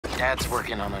Dad's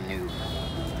working on a new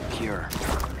cure,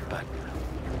 but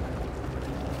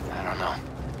I don't know.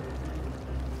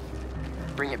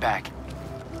 Bring it back.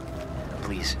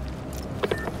 Please.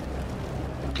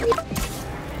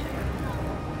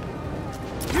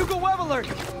 Hugo Web alert!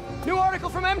 New article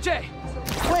from MJ!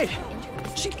 Wait,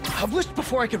 she published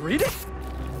before I could read it?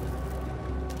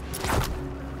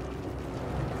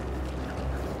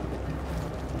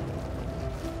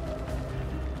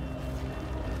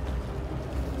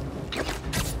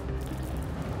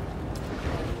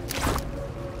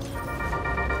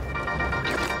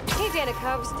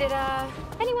 Cubs, did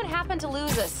anyone happen to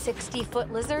lose a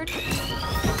 60-foot lizard?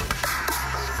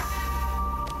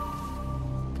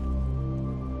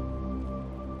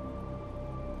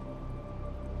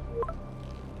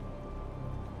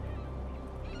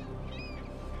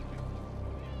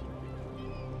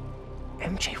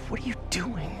 MJ, what are you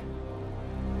doing?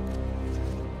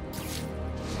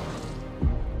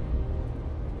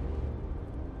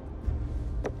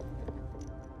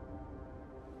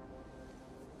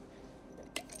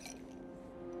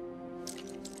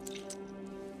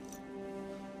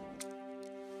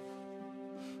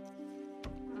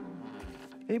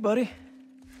 Hey, buddy.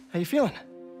 How you feeling?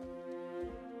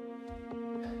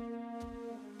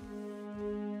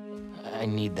 I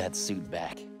need that suit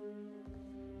back.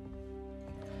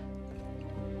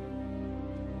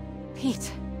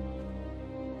 Pete.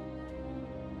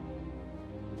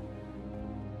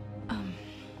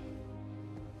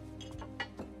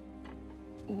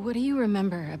 What do you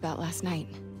remember about last night?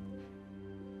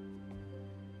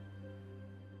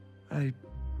 I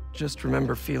just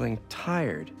remember feeling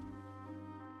tired.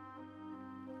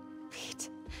 Pete.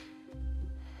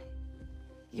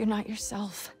 You're not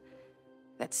yourself.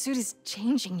 That suit is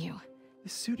changing you.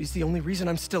 This suit is the only reason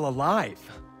I'm still alive.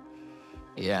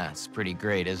 Yeah, it's pretty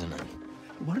great, isn't it?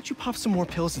 Why don't you pop some more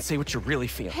pills and say what you're really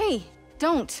feeling? Hey,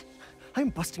 don't. I'm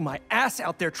busting my ass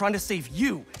out there trying to save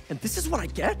you, and this is what I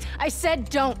get? I said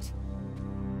don't.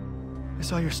 I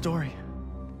saw your story.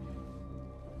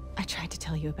 I tried to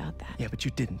tell you about that. Yeah, but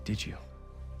you didn't, did you?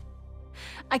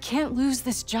 I can't lose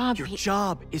this job, Your Pete.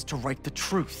 job is to write the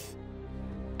truth.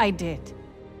 I did.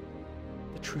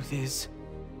 The truth is,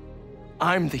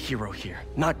 I'm the hero here,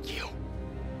 not you.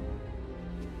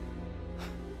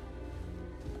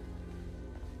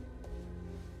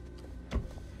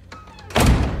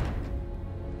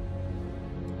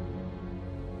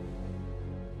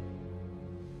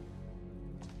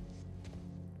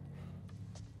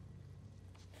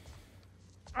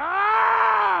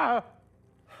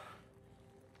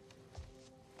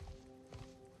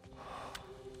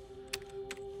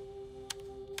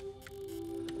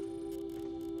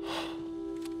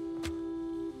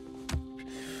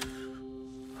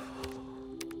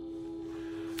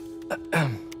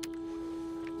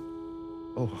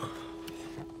 Oh.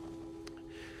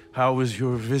 How was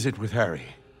your visit with Harry?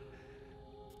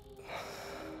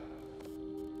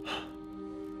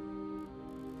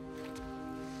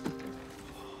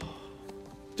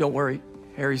 Don't worry,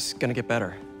 Harry's gonna get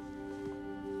better.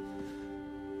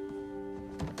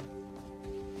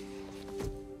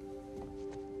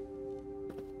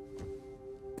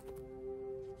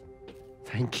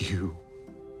 Thank you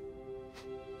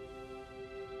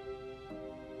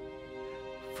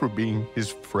for being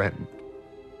his friend.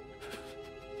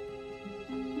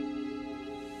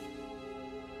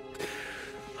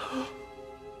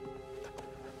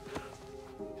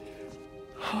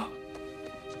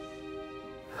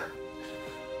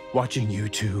 Watching you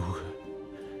two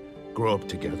grow up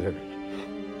together.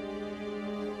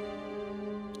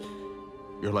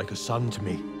 You're like a son to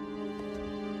me.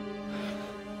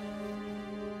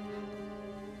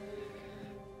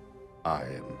 I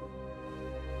am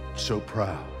so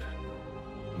proud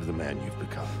of the man you've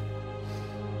become.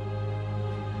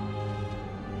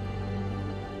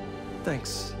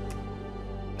 Thanks,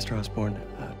 Mr. Osborn.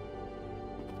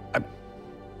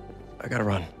 I gotta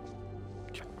run.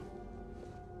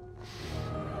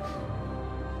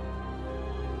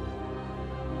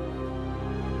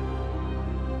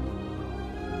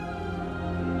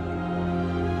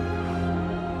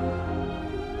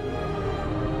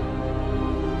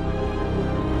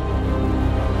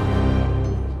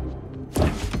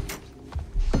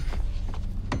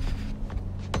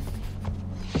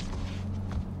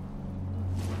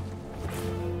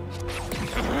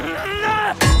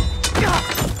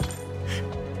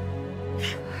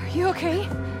 Are you okay?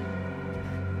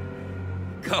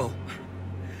 Go.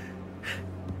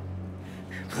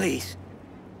 Please.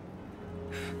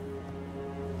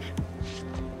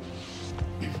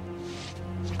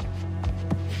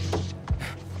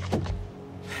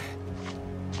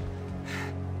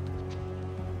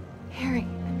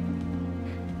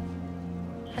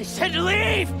 I said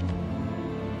leave!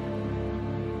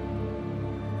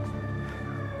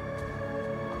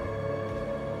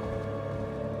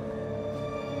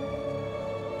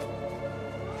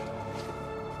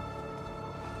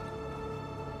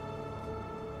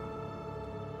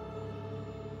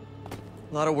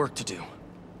 A lot of work to do.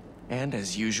 And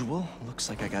as usual, looks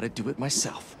like I gotta do it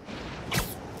myself.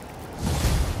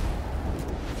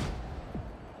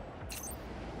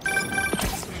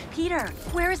 Peter,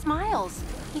 where is Miles?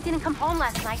 He didn't come home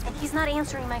last night, and he's not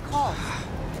answering my calls.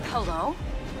 Hello?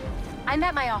 I'm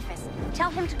at my office. Tell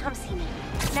him to come see me.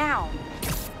 Now.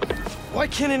 Why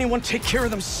can't anyone take care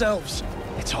of themselves?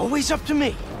 It's always up to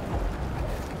me.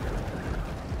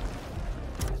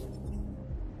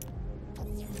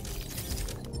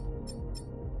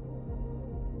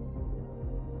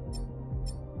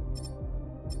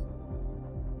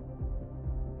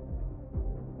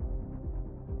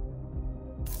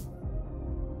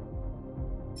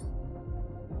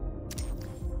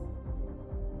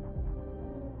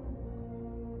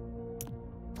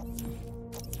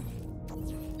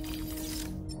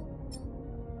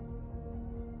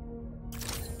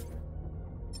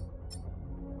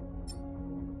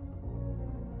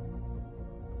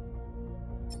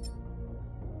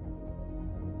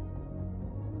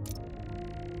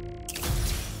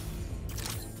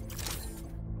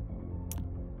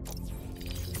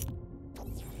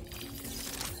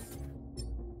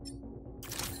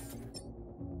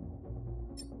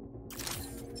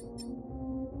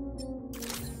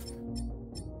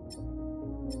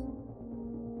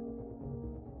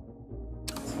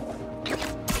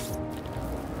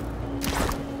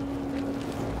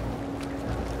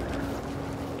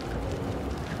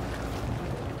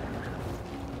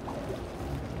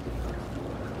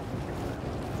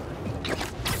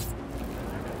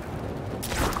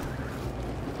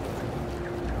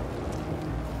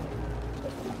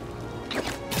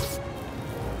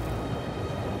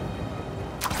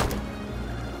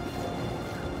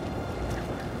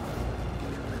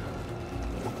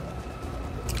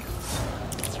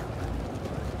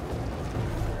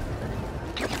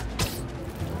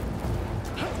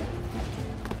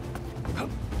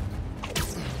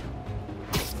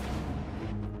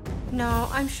 No,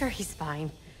 I'm sure he's fine.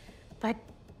 But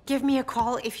give me a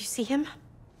call if you see him.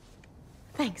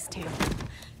 Thanks, Tim.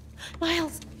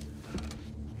 Miles!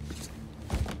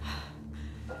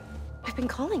 I've been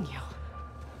calling you.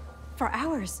 For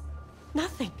hours.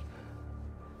 Nothing.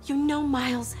 You know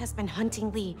Miles has been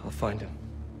hunting Lee. I'll find him.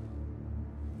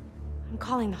 I'm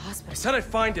calling the hospital. I said I'd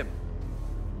find him.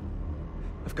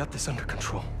 I've got this under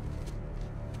control.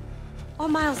 All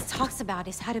Miles talks about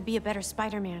is how to be a better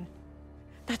Spider-Man.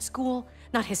 Not school,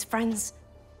 not his friends.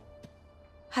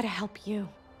 How to help you.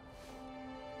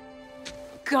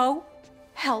 Go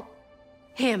help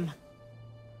him.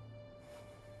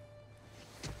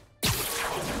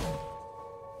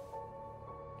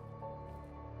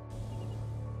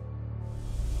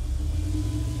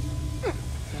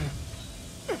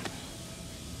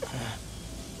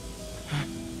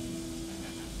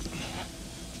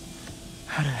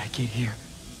 How did I get here?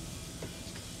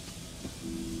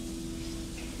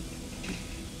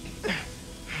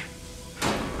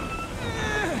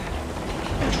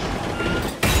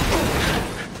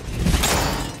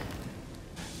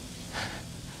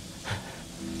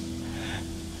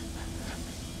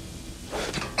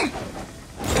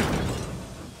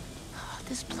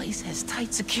 This place has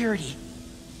tight security.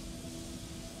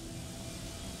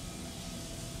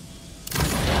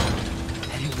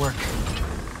 That didn't work.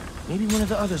 Maybe one of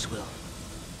the others will.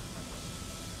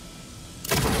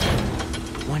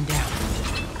 One down.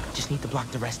 Just need to block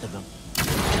the rest of them.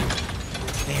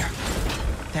 There.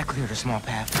 That cleared a small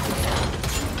path.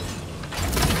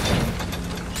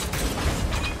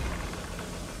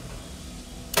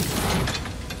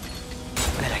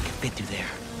 Bet I can fit through there.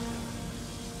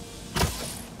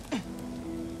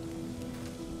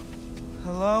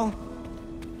 Hello?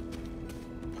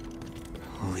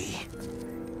 Lee.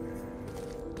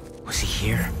 Was he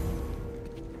here?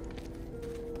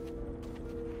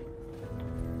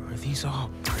 Are these all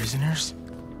prisoners?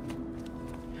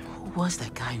 Who was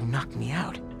that guy who knocked me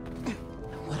out?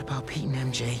 What about Pete and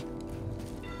MJ?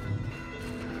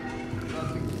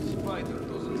 Nothing Spider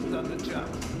doesn't stand a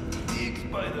chance. Big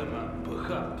Spider-Man,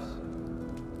 perhaps.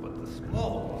 But the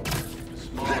small ones,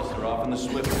 smallest are often the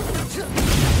swiftest.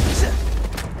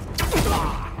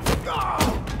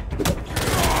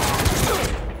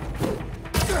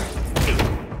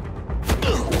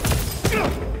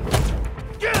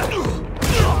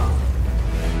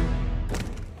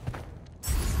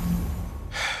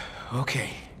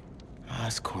 Okay.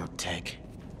 Oscorp Tech.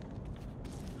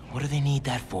 What do they need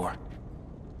that for?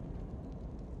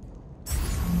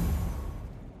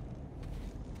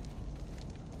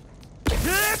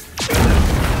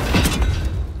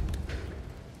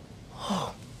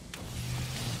 Oh.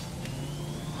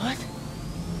 What?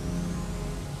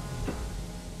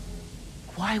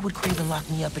 Why would Craven lock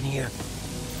me up in here?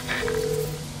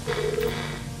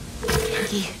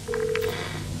 Pinky,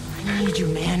 I need you,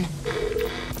 man.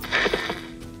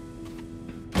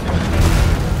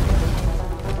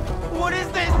 What is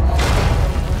this?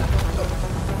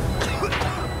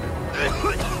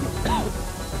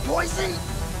 Poison?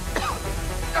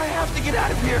 I have to get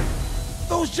out of here.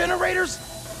 Those generators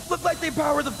look like they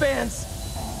power the fans.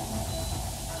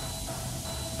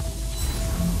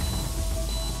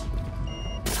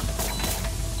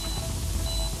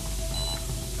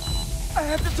 I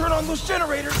have to turn on those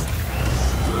generators.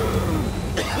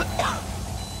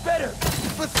 Better,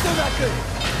 but still not good.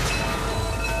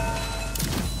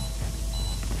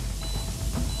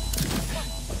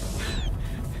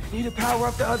 Need to power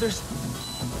up the others.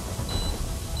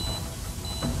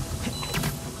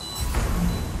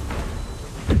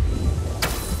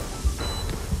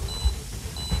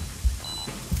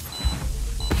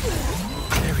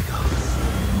 There we go.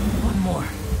 One more.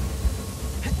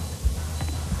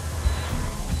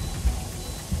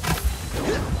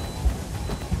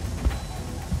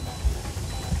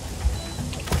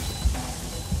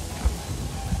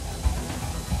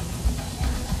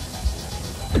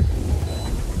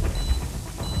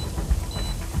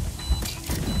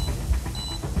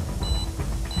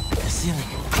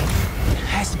 Ceiling. It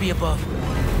has to be above.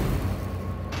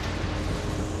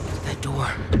 That door.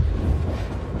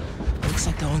 Looks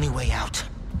like the only way out.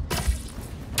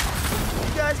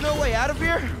 You guys no way out of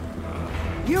here?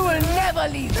 You will never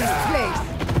leave this place!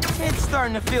 It's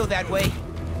starting to feel that way.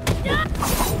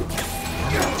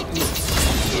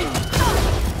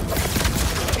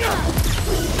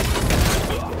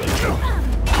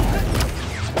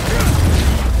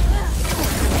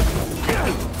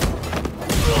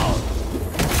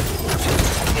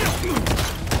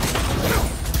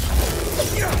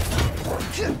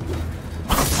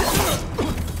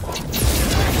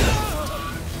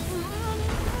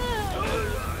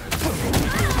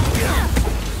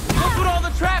 What's with all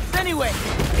the traps anyway?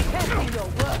 Testing your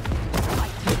work.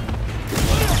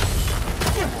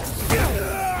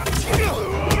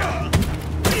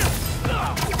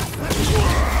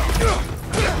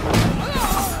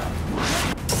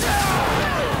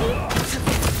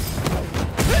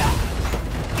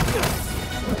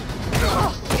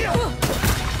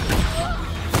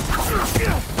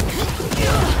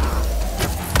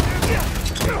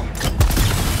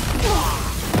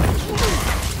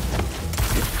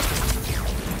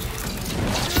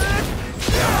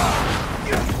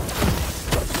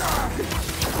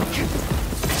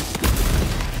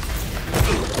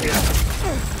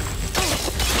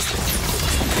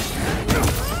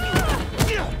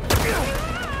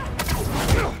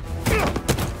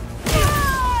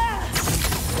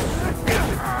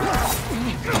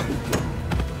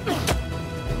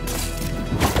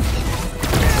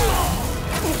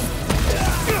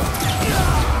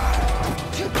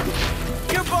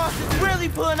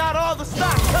 Pulling out all the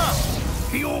stops, huh?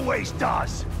 He always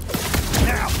does.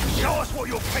 Now, show us what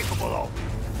you're capable of.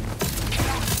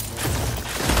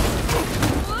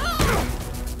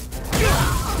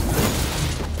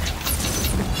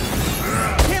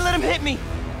 Can't let him hit me.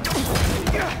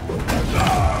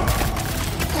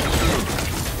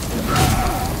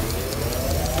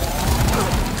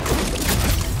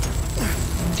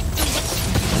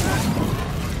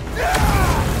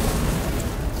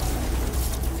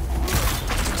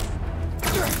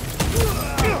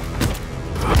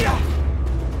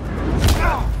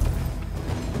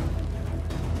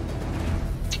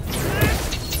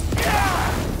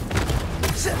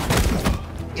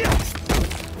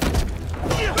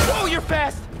 Whoa, you're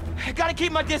fast! I gotta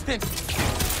keep my distance.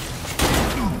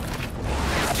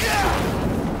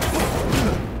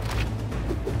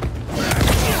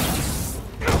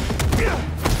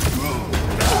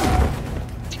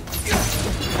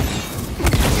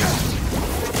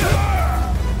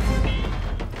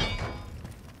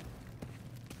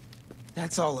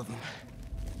 That's all of them.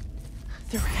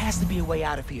 There has to be a way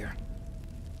out of here.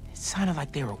 It sounded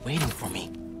like they were waiting for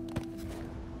me.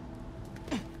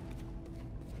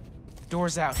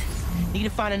 Door's out. Need to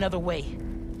find another way.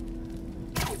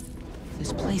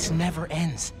 This place never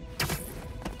ends.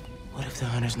 What if the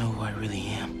hunters know who I really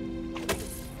am?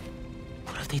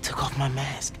 What if they took off my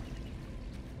mask?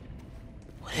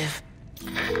 What if...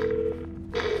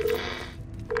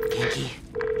 Pinky,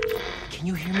 can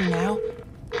you hear me now?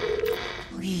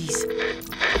 Please.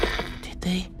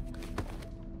 Did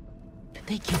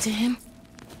they get to him?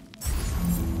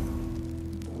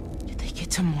 Did they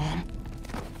get to Mom?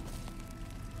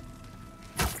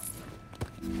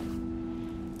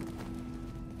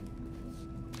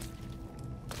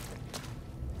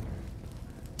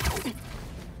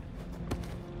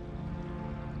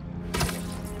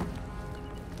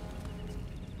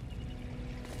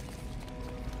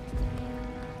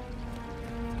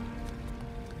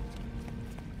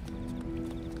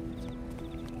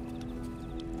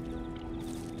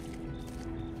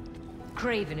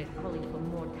 Craven is calling for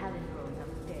more talent drones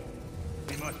upstairs.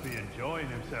 He must be enjoying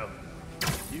himself.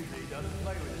 Usually he doesn't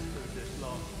play with his food this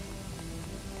long.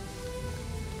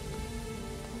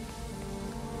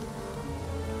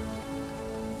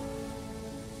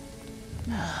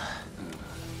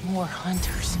 More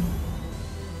hunters.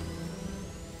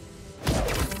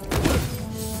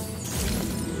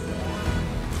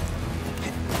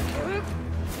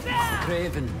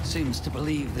 Craven seems to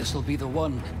believe this will be the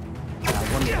one.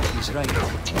 I wonder if he's right.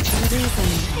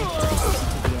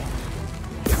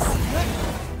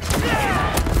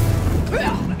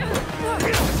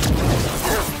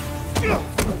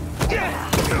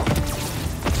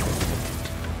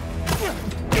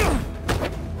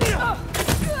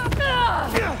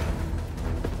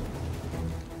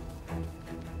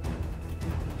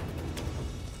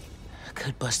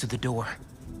 Could bust through the door.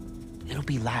 It'll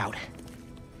be loud.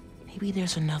 Maybe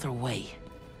there's another way.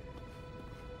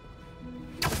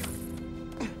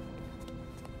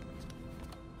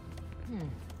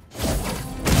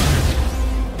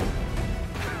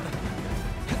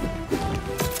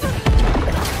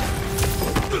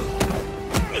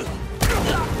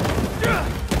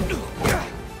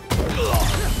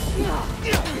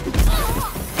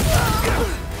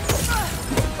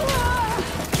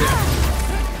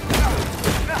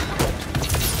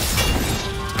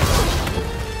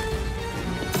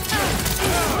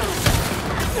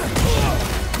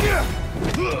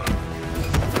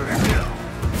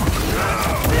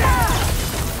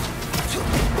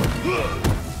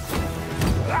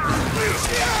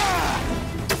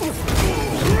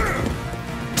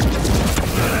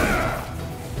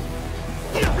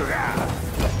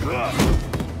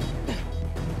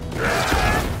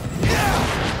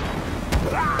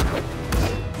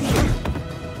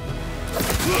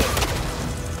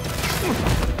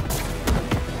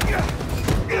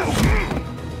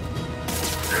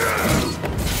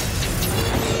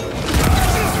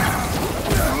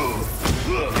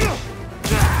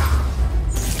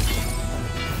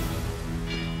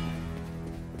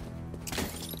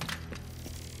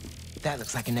 That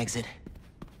looks like an exit.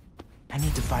 I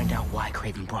need to find out why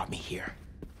Craven brought me here.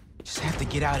 Just have to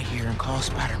get out of here and call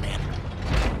Spider-Man.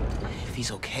 If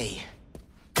he's okay.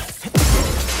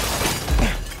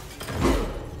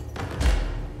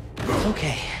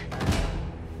 Okay.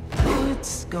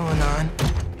 What's going on?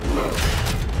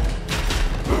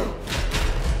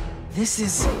 This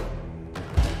is...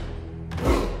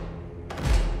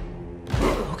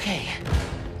 okay.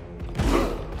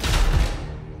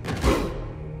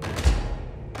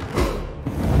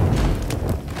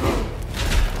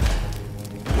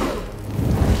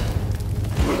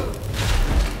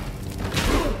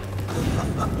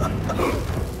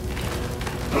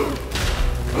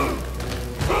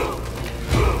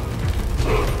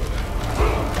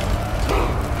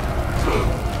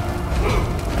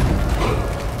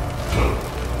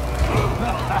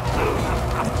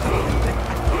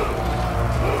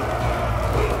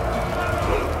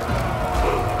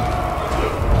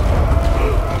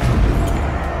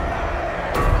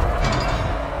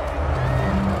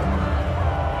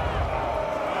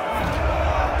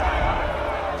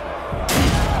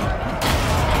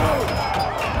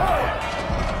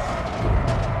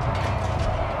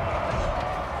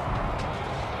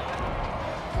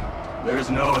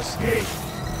 There's no escape.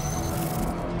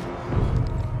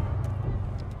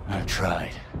 I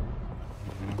tried.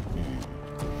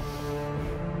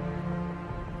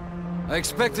 I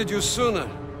expected you sooner.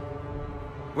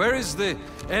 Where is the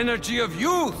energy of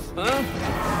youth, huh?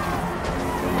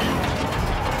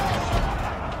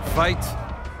 Fight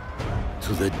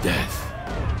to the death.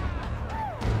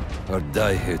 Or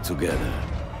die here together.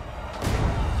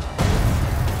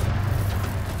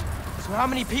 So how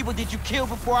many people did you kill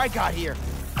before I got here?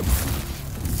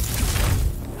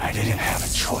 I didn't have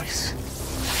a choice.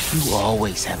 You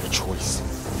always have a choice.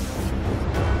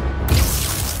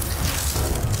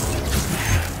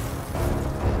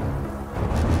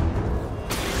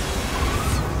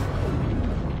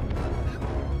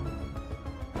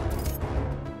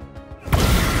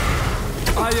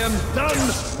 I am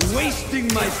done wasting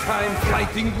my time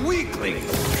fighting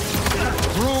weaklings.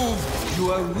 Prove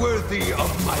you are worthy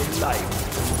of my life.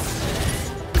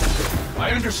 I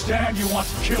understand you want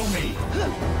to kill me,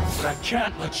 but I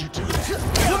can't let you do that.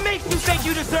 What makes you think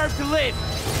you deserve to live?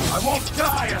 I won't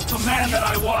die as the man that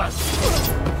I was.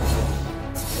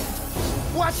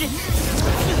 Watch it!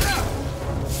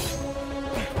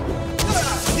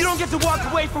 You don't get to walk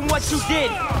away from what you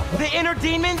did. The inner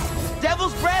demons,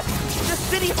 devil's breath, the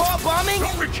city hall bombing.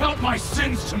 Don't recount my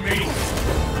sins to me.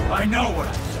 I know what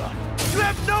I've done. You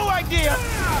have no idea!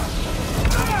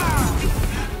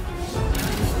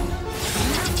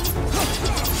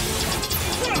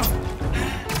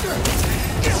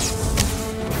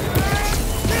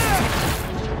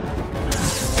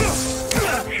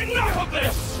 Enough of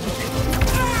this!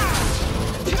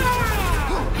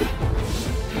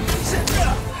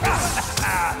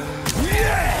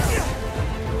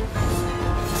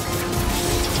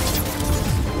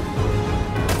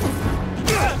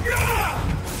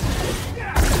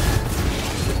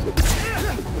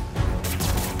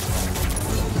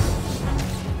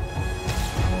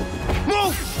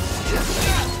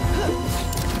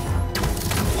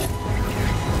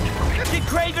 Did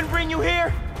Craven bring you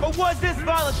here, or was this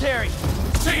voluntary?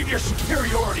 Save your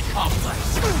superiority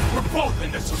complex. We're both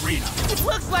in this arena. It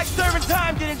looks like serving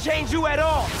time didn't change you at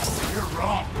all. You're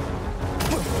wrong.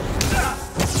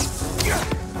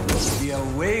 He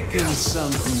awakened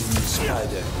something in the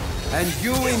spider, and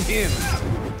you in him.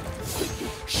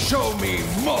 Show me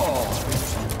more!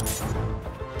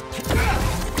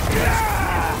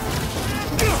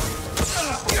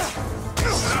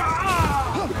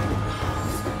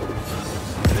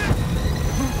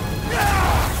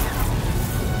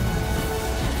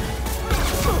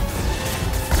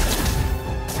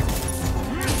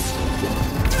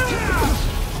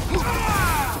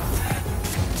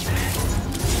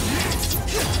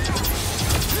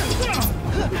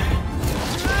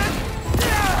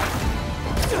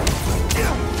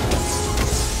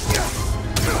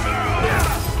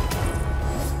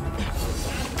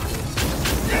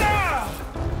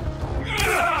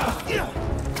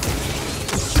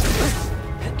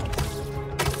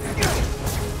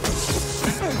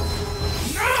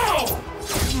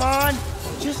 Come on,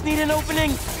 just need an opening.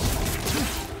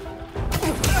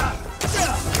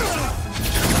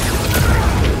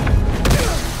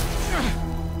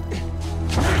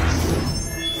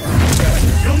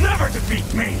 You'll never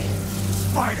defeat me!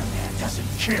 Spider-Man doesn't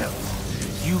kill.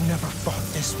 You never fought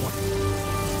this one.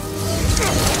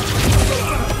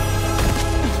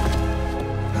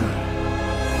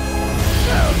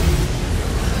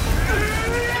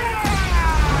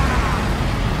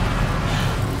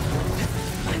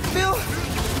 Phil,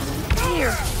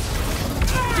 here.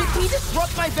 Did he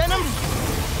disrupt my Venom?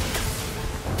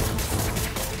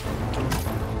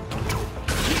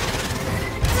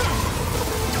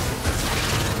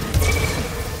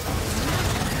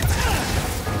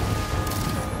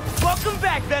 Welcome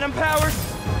back, Venom powers.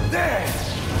 There!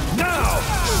 Now,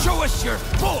 show us your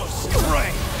full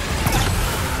strength!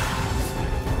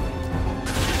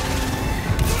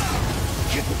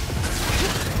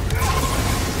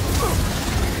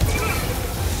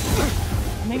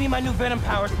 Maybe my new Venom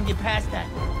powers can get past that.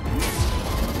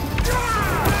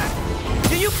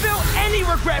 Do you feel any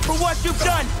regret for what you've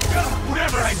done?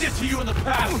 Whatever I did to you in the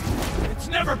past, it's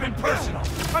never been personal.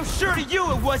 I'm sure to you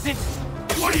it wasn't.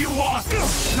 What do you want?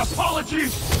 An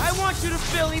apology? I want you to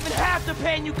feel even half the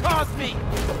pain you caused me.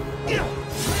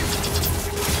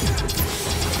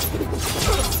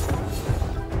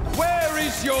 Where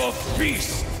is your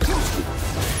beast?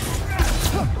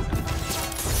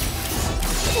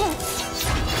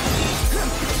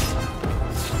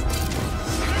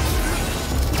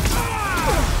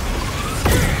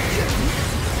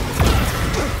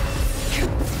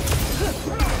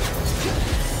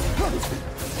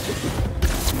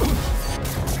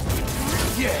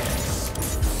 Yes!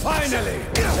 Finally!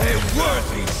 A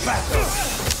worthy battle!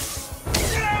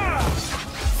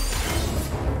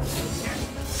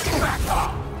 Back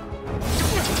up!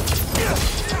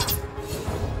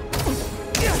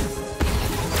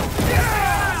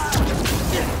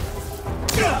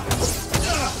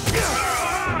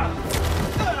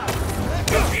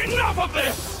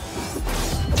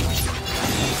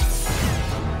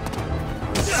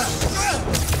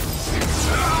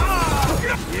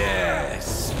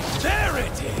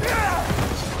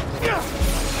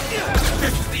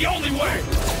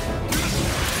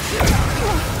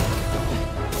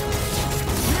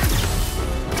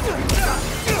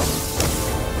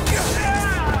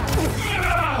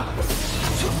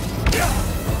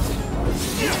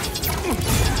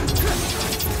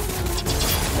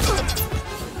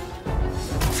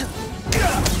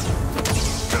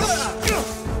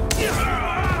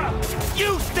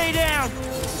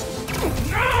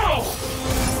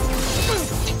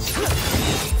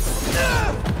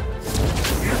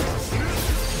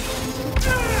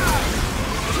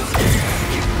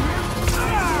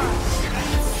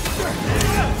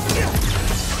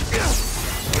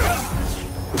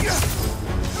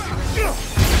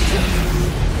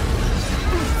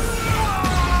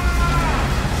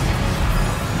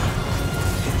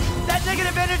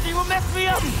 He will mess me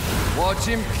up! Watch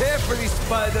him carefully,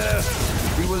 Spider.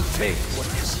 He will take what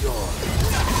is yours.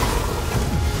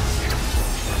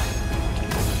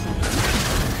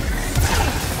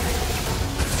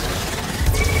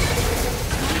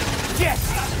 Yes!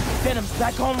 Venom's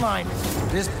back online.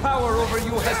 His power over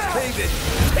you has faded.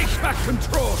 Take back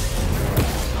control.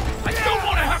 I don't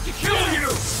want to have to kill you!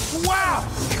 Wow!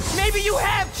 Maybe you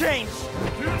have changed!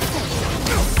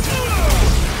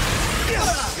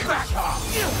 Back off!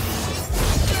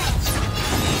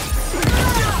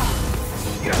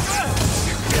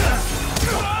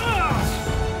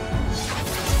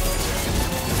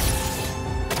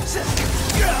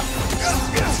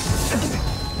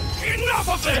 Enough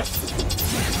of this!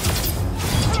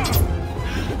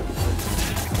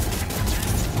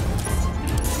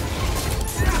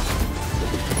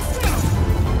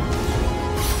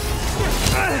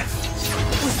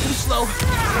 Was too slow.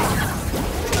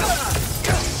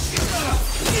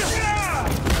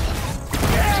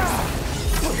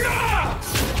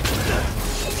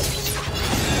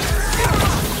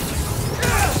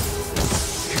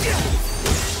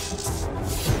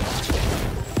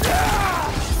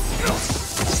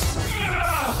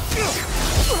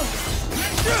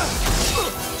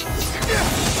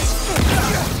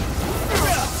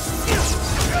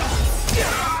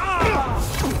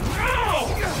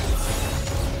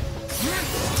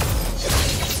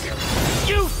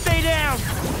 You stay down!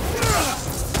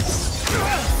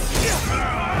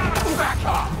 Back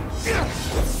off!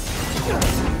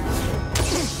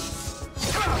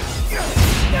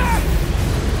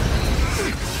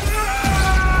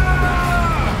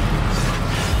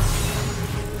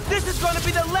 This is gonna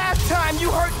be the last time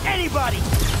you hurt anybody!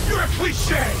 You're a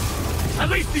cliché! At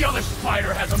least the other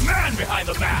spider has a man behind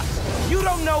the mask! You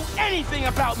don't know anything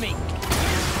about me!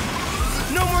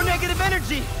 No more negative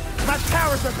energy! My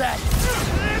powers are back!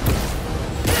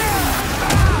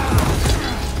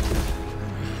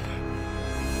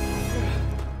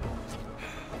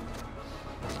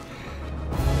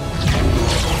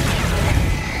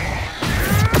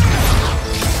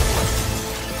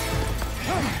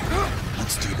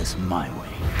 Let's do this my way.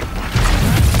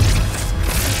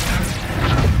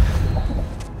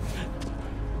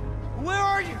 Where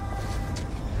are you?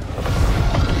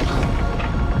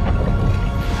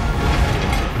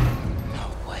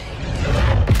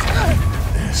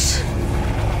 This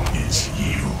is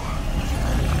you.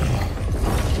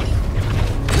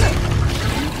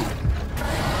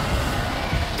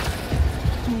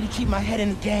 I need to keep my head in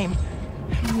the game.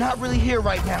 I'm not really here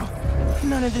right now.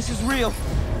 None of this is real.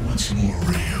 What's more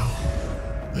real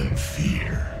than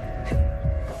fear?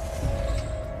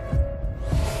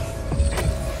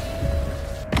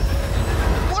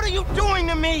 What are you doing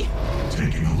to me?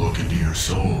 Taking a look into your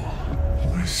soul,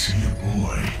 I see a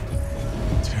boy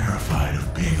terrified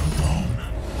of being alone,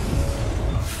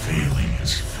 of failing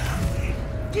his family.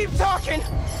 Keep talking!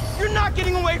 You're not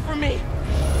getting away from me!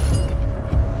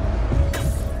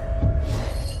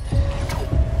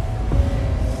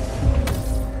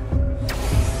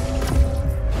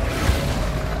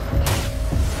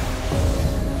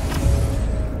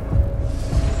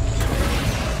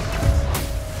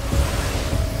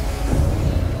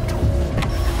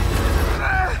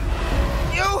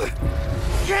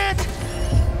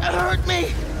 Hurt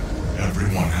me!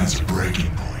 Everyone has a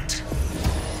breaking point.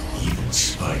 Even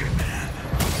Spider-Man.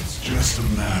 It's just a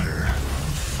matter of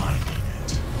finding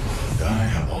it. And I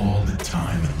have all the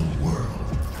time in the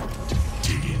world to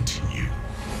dig into you.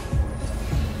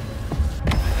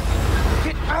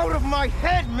 Get out of my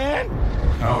head, man!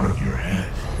 Out of your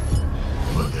head.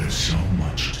 But there's so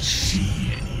much to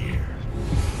see in here.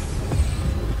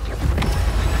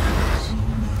 So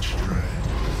much dread.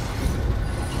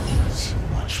 So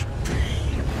much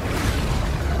pain.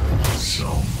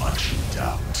 So much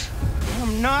doubt.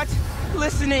 I'm not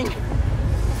listening!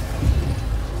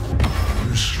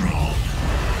 You're strong.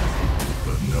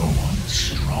 But no one is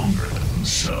stronger than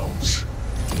themselves.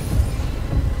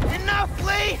 Enough,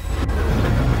 Lee!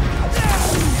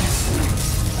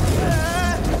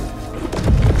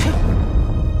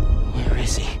 Where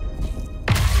is he?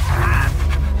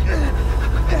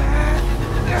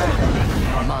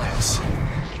 Miles.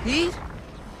 He?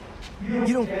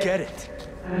 You don't get it.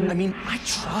 I mean, I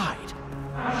tried.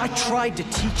 I tried to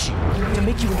teach you, to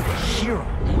make you into a hero.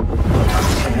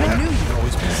 I knew you'd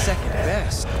always be second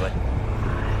best, but...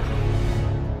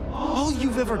 all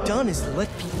you've ever done is let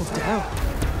people down.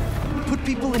 Put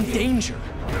people in danger.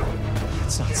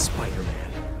 That's not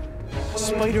Spider-Man.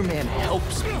 Spider-Man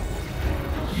helps people.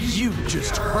 You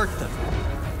just hurt them.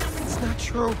 It's not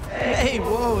true. Hey,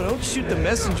 whoa, don't shoot the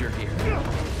messenger here.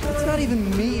 It's not even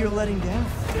me you're letting down.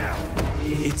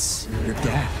 It's your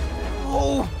dad.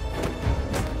 Oh!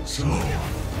 So,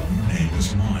 your name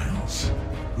is Miles.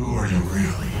 Who are you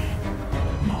really,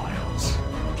 Miles?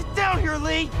 Get down here,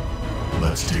 Lee!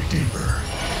 Let's dig deeper.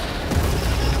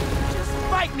 Just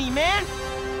fight me, man!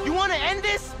 You wanna end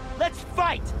this? Let's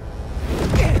fight!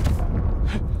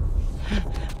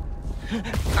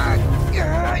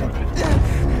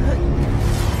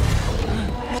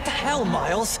 What the hell,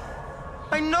 Miles?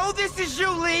 I know this is you,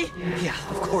 Lee! Yeah,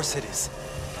 of course it is.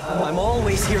 I'm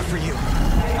always here for you.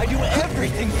 I do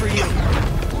everything for you.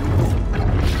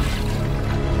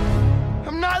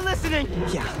 I'm not listening!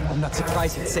 Yeah, I'm not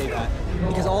surprised you'd say that.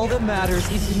 Because all that matters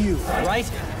is you, right?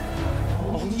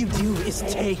 All you do is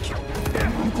take.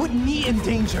 You put me in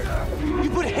danger. You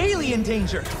put Haley in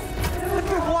danger. But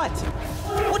for what?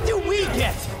 What do we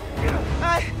get?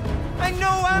 I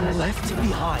know I'm... Left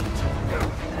behind.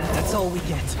 That's all we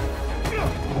get.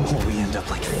 Or we end up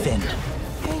like Finn.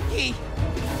 Ganke!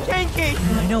 Ganke!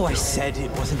 I know I said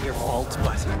it wasn't your fault,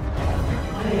 but...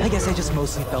 I guess I just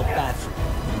mostly felt bad for you.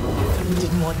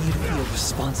 Didn't want you to feel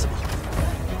responsible.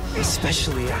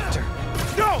 Especially after...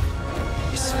 No!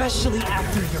 Especially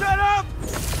after your... Shut up!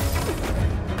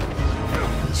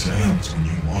 This ends when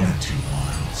you wanted to,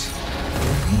 Miles.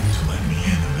 You're going to let me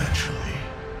in eventually.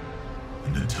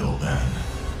 And until then,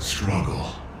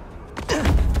 struggle.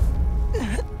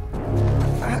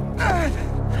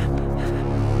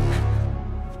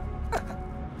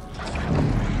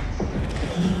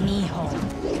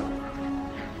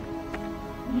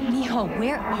 Mijo,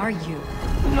 where are you?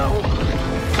 No!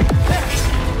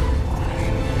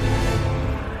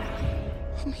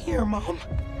 I'm here, Mom.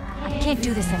 I can't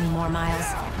do this anymore,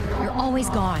 Miles. You're always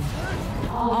gone.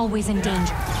 Always in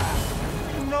danger.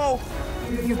 No!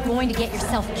 You're going to get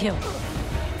yourself killed.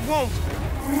 Won't!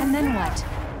 And then what?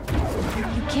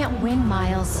 You can't win,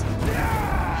 Miles.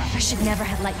 I should never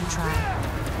have let you try.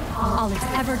 All it's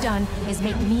ever done is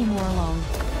make me more alone.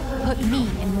 Put me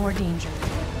in more danger.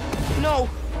 No!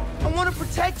 I want to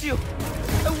protect you!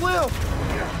 I will!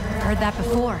 Heard that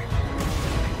before.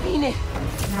 Mean it!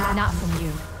 Not from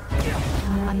you.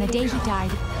 On the day he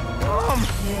died,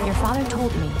 your father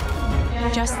told me,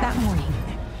 just that morning,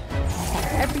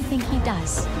 that everything he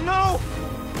does... No!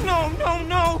 No, no,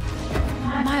 no!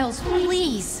 Miles,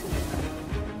 please!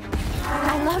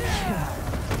 I love you.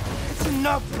 It's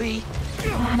enough, Lee!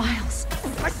 Miles.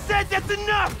 I said that's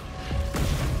enough!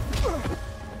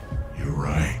 You're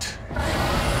right.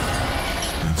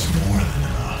 That's more than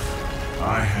enough.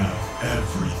 I have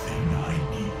everything I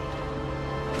need.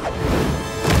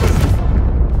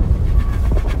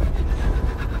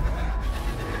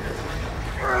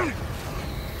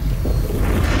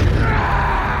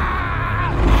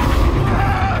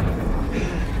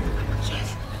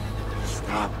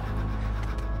 Stop.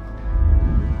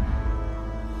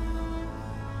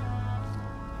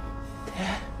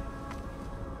 Dad?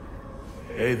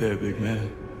 Hey there, big man.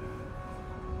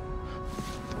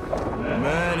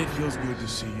 Man, it feels good to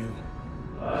see you.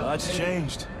 Lots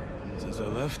changed since I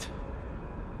left.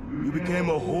 You became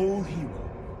a whole hero.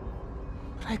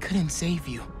 But I couldn't save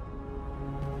you.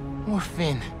 Or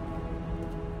Finn.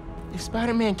 If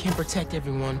Spider-Man can't protect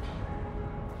everyone,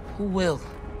 who will?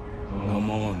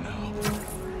 Come on now.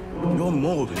 You're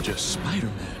more than just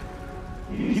Spider-Man.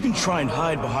 You can try and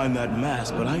hide behind that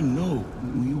mask, but I know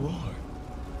who you are.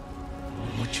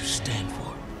 And what you stand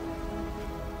for.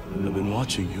 I've been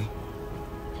watching you.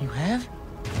 You have?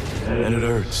 And it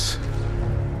hurts.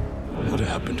 What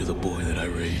happened to the boy that I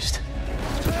raised?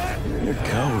 You're a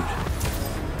coward.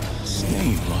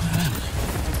 Staying my family.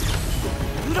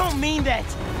 You don't mean that!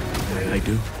 I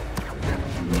do.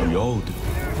 We all do.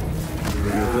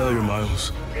 You're a failure,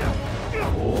 Miles.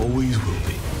 Always will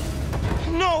be.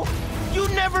 No! You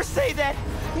never say that!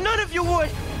 None of you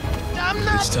would! I'm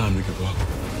not... It's time to give up.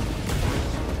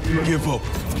 Give up,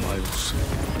 Miles.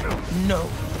 No.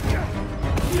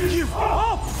 Give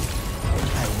up!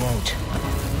 I won't.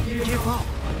 Give up.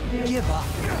 Give up.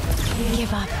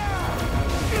 Give up.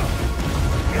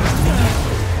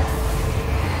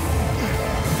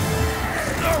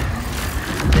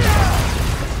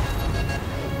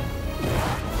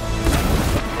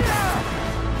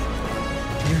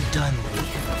 You're done, Lee.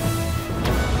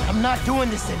 I'm not doing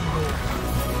this anymore.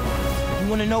 You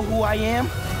wanna know who I am?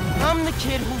 I'm the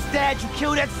kid whose dad you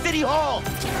killed at City Hall!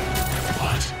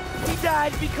 What? He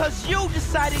died because you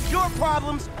decided your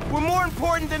problems were more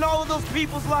important than all of those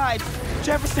people's lives.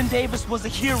 Jefferson Davis was a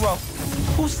hero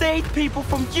who saved people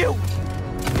from you.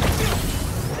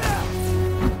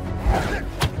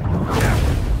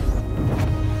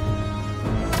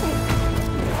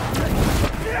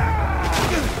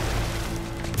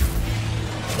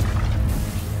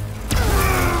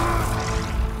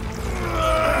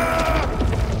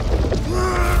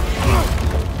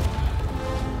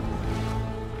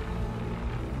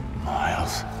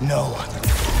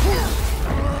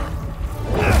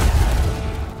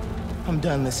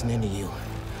 done listening to you.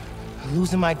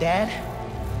 Losing my dad?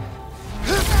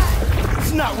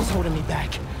 It's not what's holding me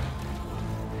back.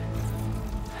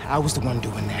 I was the one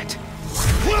doing that.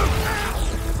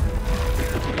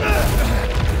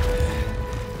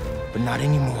 But not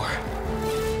anymore.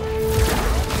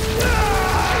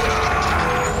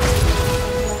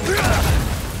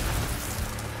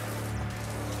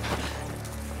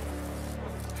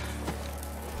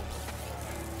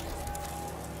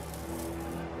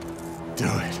 Do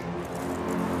it.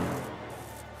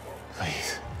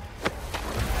 Please.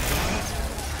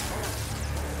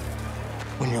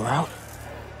 When you're out,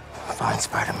 find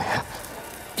Spider-Man.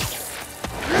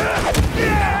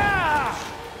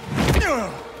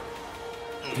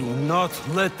 Do not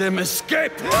let them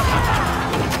escape!